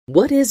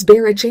What is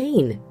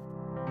Berachain?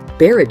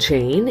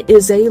 Berachain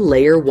is a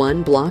Layer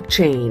 1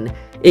 blockchain.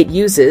 It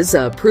uses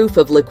a Proof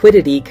of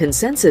Liquidity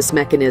consensus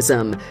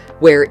mechanism,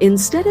 where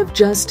instead of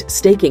just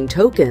staking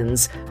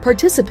tokens,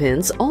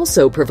 participants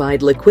also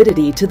provide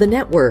liquidity to the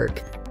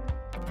network.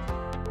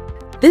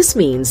 This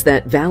means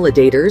that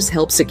validators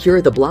help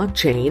secure the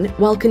blockchain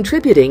while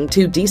contributing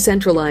to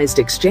decentralized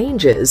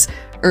exchanges,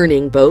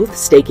 earning both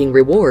staking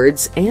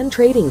rewards and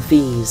trading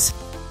fees.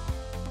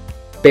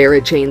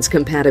 Berachain's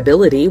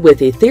compatibility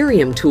with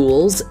Ethereum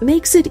tools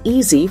makes it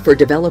easy for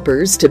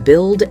developers to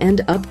build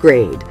and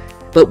upgrade.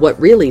 But what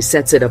really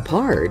sets it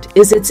apart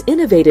is its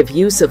innovative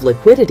use of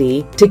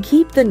liquidity to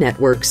keep the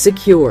network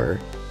secure.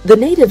 The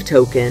native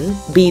token,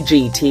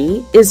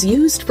 BGT, is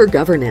used for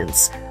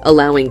governance,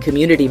 allowing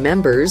community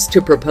members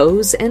to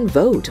propose and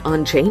vote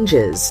on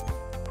changes.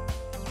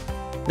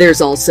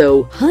 There's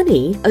also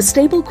Honey, a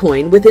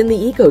stablecoin within the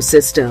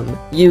ecosystem,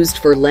 used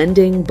for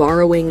lending,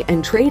 borrowing,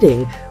 and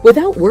trading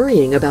without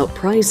worrying about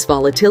price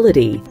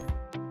volatility.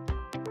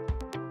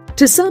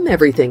 To sum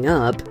everything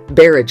up,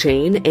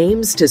 Berachain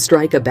aims to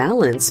strike a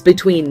balance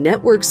between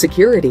network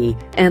security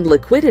and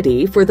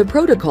liquidity for the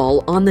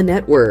protocol on the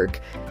network,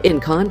 in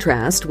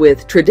contrast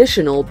with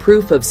traditional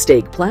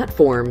proof-of-stake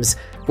platforms,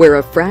 where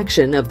a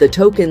fraction of the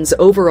token's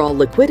overall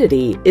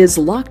liquidity is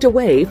locked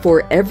away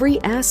for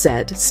every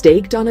asset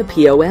staked on a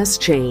POS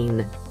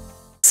chain.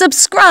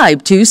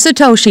 Subscribe to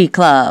Satoshi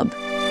Club.